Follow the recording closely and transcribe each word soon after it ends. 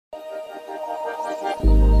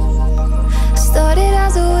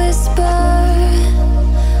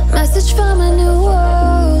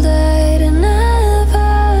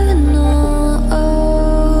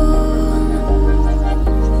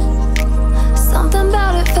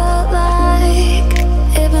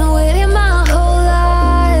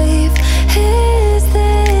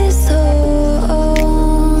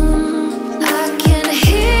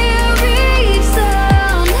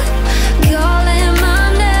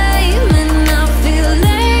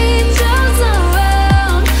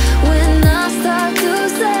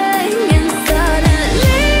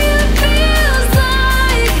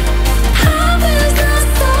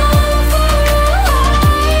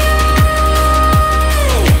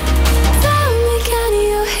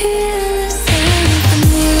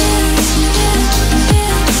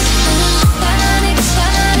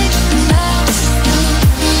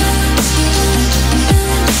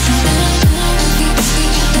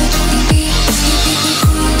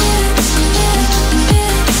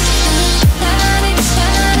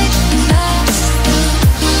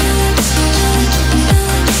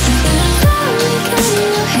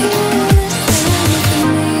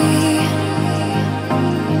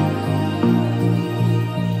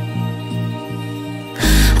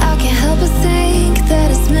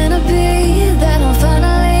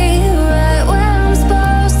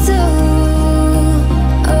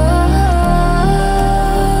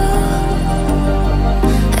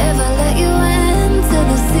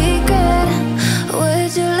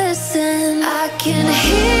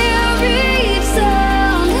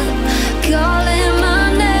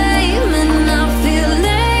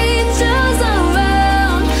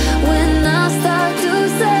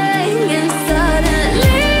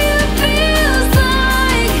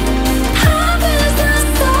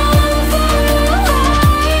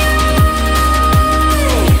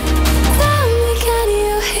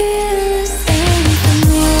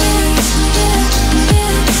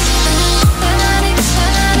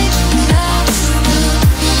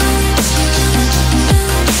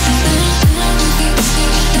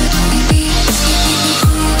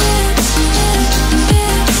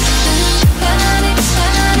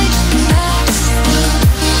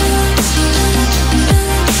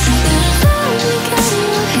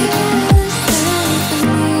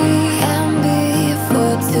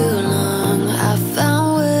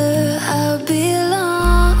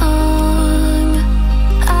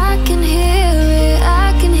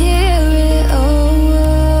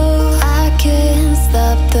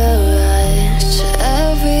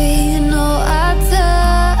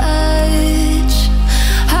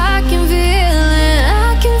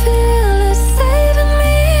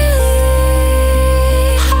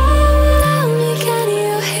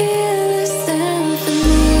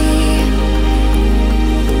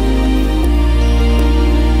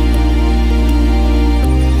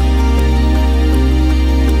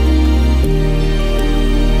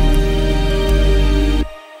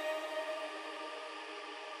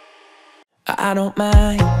I don't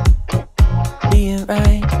mind being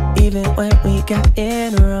right, even when we got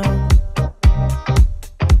it wrong.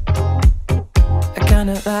 I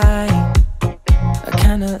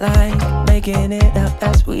kinda like making it up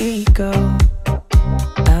as we go.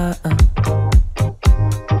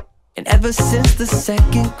 And ever since the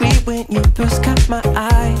second grade, when you first caught my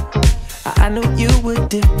eye, I knew you were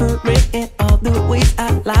different in all the ways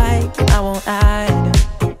I like. And I won't hide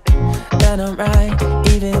that I'm right,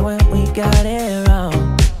 even when we got it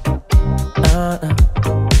wrong. But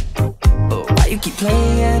why you keep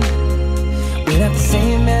playing without the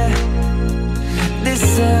same man?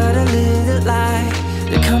 This other little light,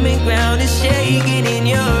 the coming ground is shaking in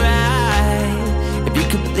your eye. If you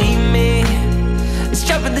could believe me, let's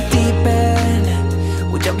jump in the deep end.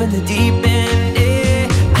 We'll jump in the deep end,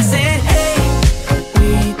 yeah. I said, hey,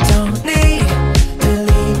 we don't need to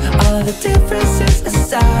leave all of the differences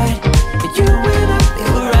aside. But you and I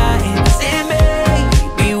feel right. I said,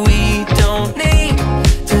 maybe we don't need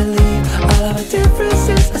to leave all of the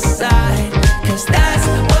differences aside, 'cause that's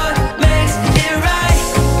what makes it right.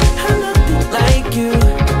 I'm nothing like you,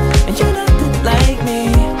 and you're nothing like me.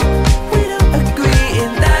 We don't agree,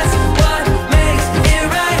 and that's what makes it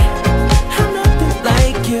right. I'm nothing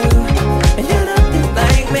like you, and you're nothing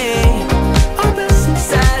like me. Opposite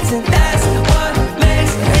sides, and that's what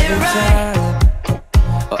makes it right.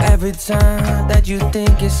 Or every time that you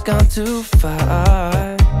think it's gone too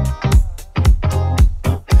far,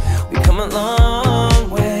 we come a long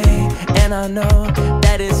way, and I know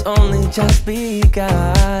that it's only just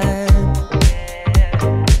begun.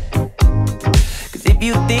 'Cause if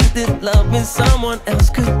you think that loving someone else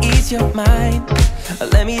could ease your mind,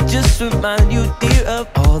 let me just remind you, dear, of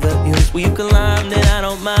all the hills we've climbed. And I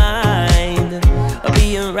don't mind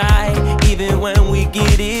being right, even when we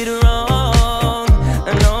get it wrong.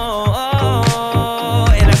 No.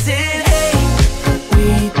 And I said, hey, we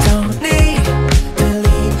don't need to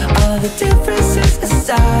leave all the differences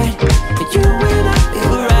aside. You and I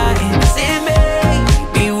feel right. I said,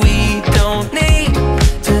 maybe we don't need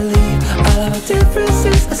to leave all of our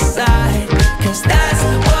differences aside, 'cause that's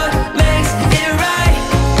what makes it right.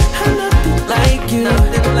 I'm nothing like you,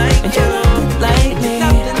 and you're nothing like me.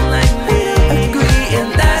 We don't agree, and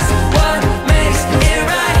that's what makes it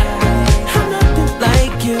right. I'm nothing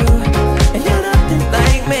like you, and you're nothing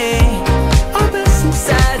like me. Opposite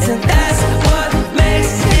sides, and that's what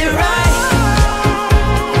makes it right.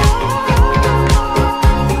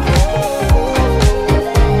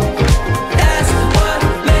 That's what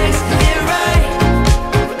makes it right.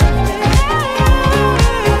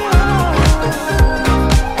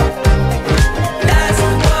 That's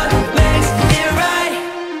what makes it right.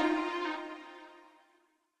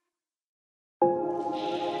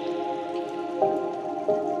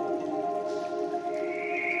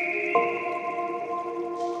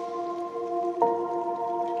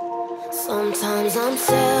 Sometimes I'm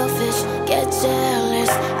selfish, get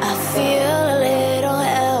jealous. I feel a little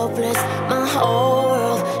helpless. My whole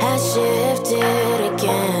world has shifted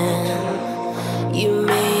again. You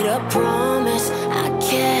made a promise, I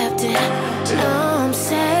kept it. Now I'm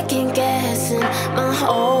second guessing. My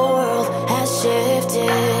whole world has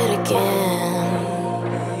shifted again.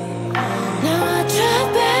 Now I drive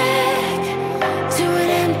back to an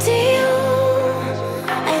empty home,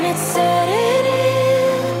 and it's setting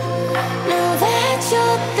in. Now that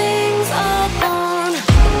your things are gone,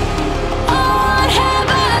 oh, what have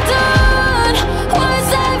I done? Was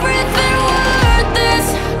everything worth this?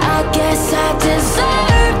 I guess I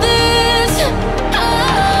deserve this. Oh,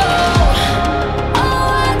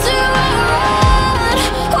 why do I run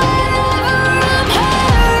whenever I'm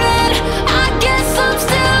hurting? I guess I'm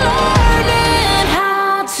still learning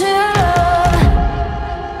how to love.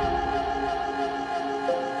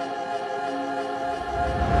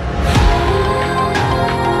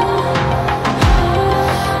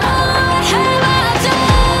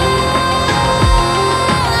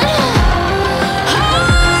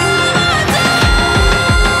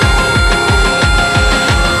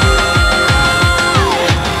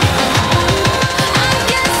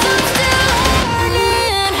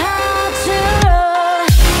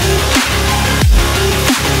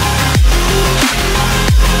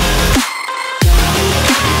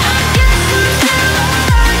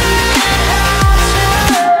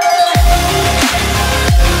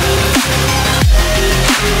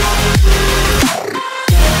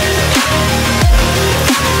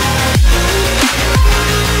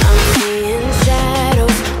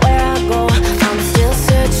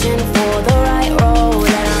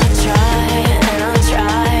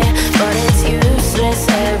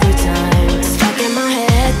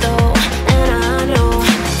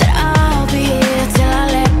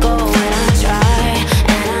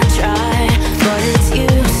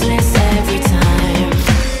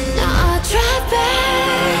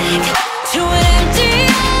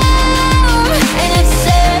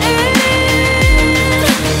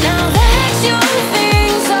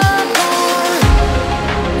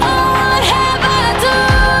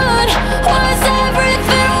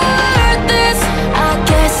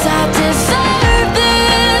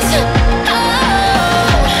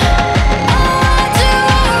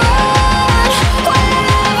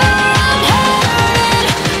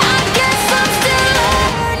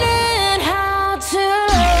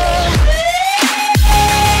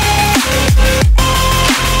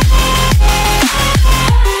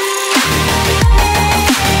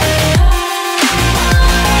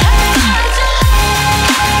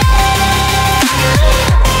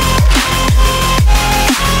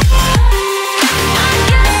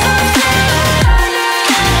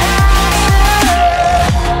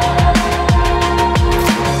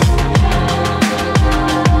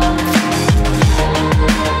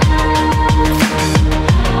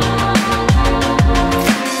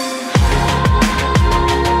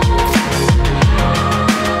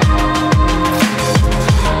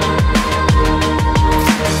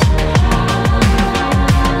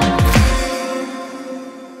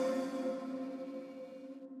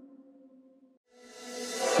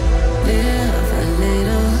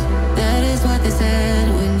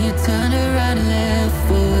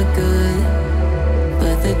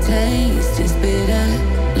 taste is bitter.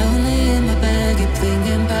 Lonely in my bed, keep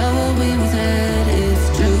thinking about what we once had. It's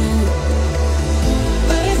true,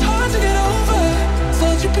 but it's hard to get over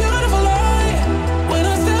such a beautiful lie. When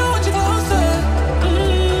I still want you closer,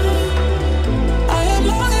 I am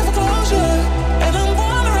longing for closure, and I'm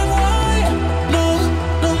wondering why. No,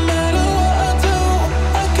 no matter what I do,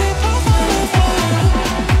 I keep on falling for you.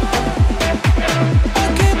 I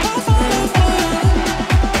keep on falling for you.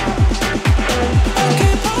 I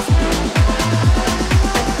keep on.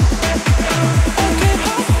 I keep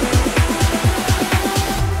on.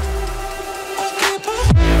 I keep on.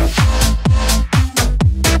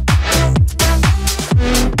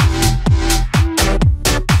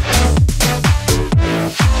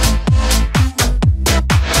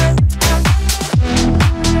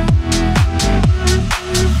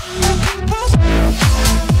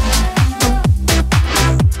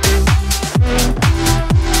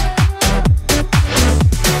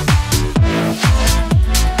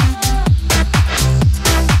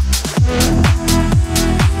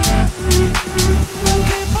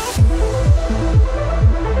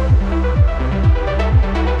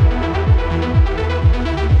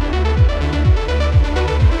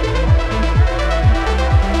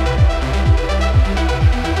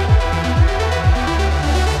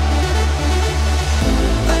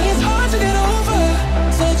 It's hard to get over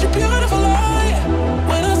such a beautiful lie.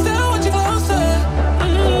 When I still want you closer,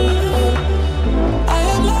 I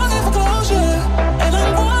am longing for closure, and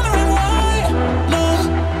I'm wondering why. No,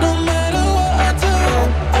 no matter what I do,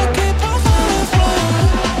 I keep on falling for you.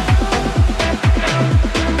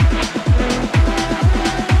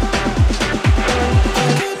 I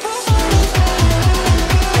keep on falling for you.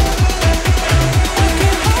 I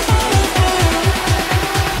keep on falling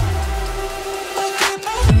for you. I keep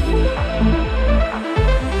on.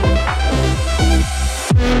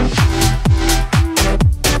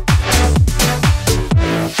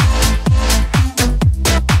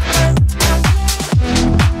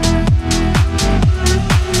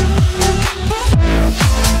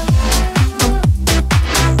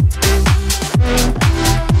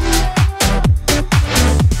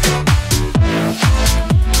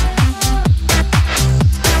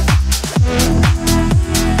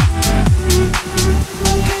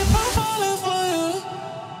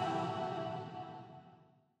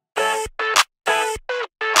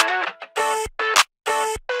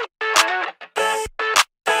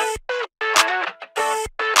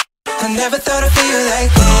 I never thought I'd feel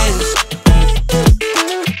like this.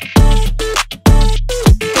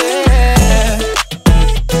 Yeah.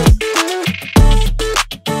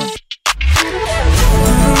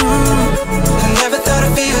 I never thought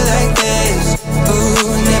I'd feel like this.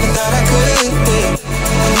 Ooh, never thought I could be.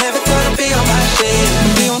 I never thought I'd be on my shit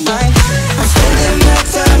and be on my. I'm spending my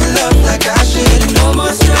time in love like I should, and no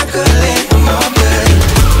more struggling. I'm all good.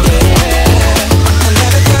 Yeah.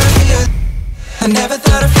 I never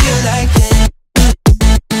thought I'd feel like this.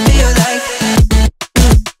 Feel like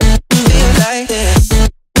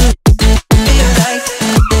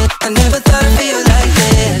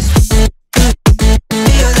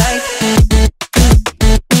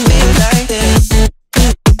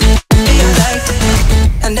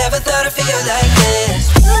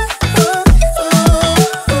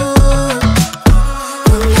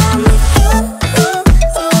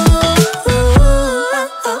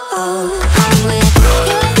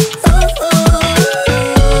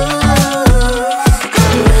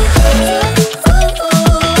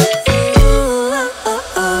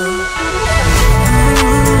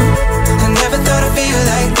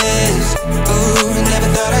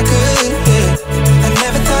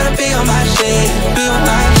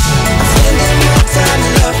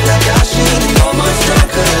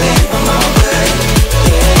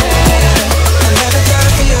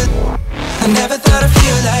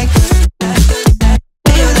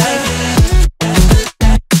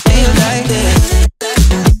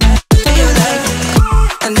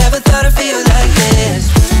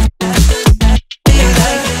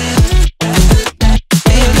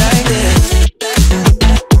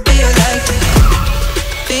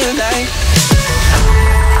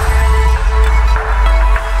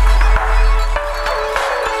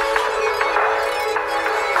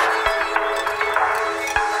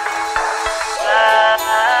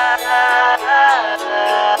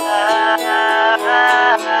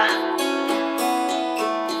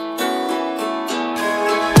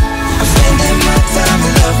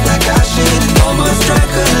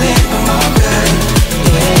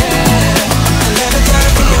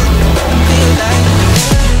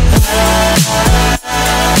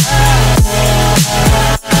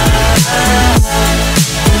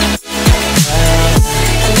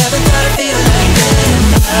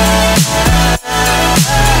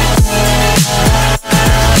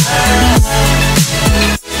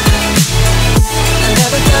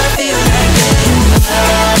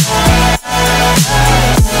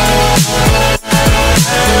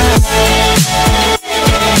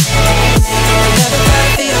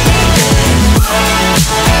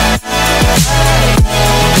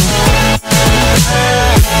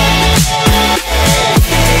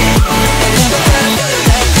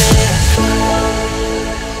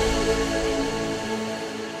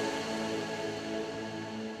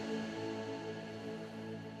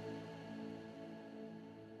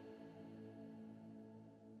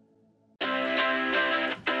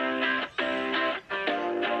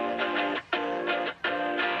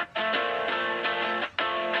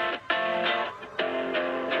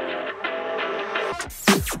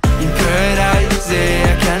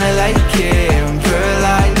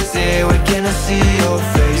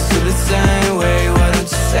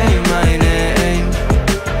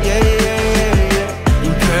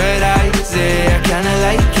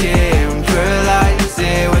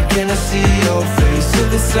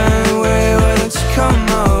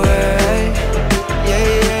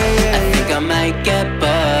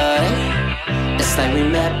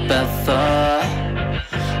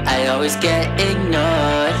always get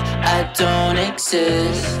ignored. I don't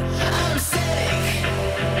exist. I'm sick.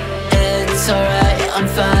 It's alright, I'm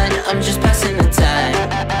fine, I'm just passing the time.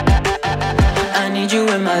 I need you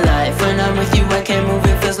in my life. When I'm with you I can't move,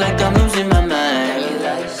 it feels like I'm losing my mind.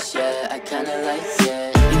 Paradise, yeah, I kinda like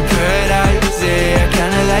it. In paradise, yeah, I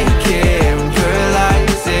kinda like it. In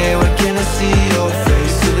paradise, yeah, why can't I see your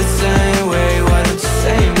face? Feel the same way, why don't you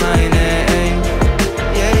say my name?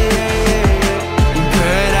 Yeah, yeah, yeah. In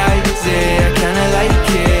paradise, yeah, I kinda like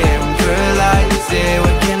it. In paradise, yeah,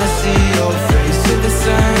 why can't I see your face? Feel the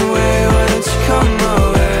same way, why don't you come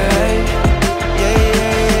away? Yeah, yeah,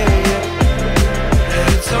 yeah, yeah.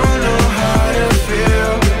 I don't know how to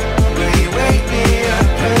feel when you wake me up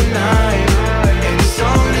at night. And it's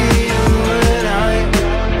only you and I.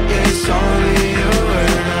 Yeah, it's only you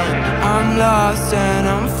and I. I'm lost and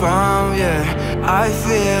I'm found, yeah. I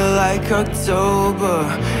feel like October.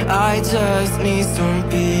 I just need some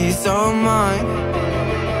peace of mind.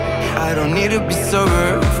 I don't need to be sober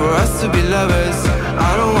for us to be lovers.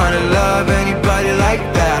 I don't wanna love anybody like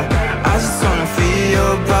that. I just wanna feel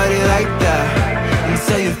your body like that and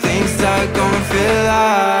tell you things that gon' feel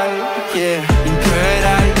like, yeah. In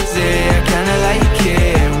paradise, yeah, I kinda like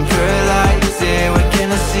it. In paradise, yeah, why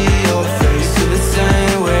can't I see your face? Feel the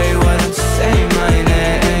same way, why don't you say my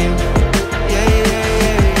name? Yeah, yeah, yeah,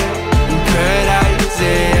 yeah. In paradise,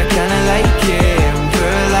 yeah, I kinda like it. In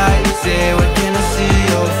paradise, yeah, why can't I see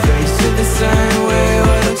your face? Feel the same way,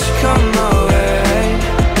 why don't you come away?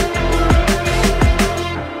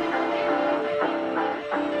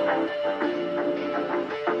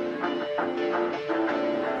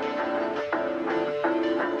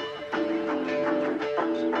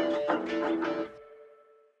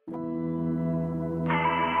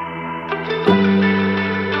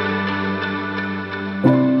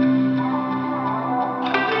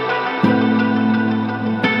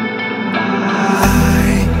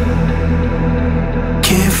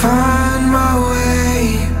 Can't find my way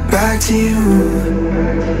back to you.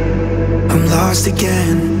 I'm lost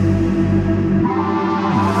again.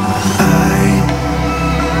 I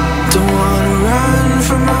don't wanna run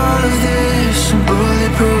from all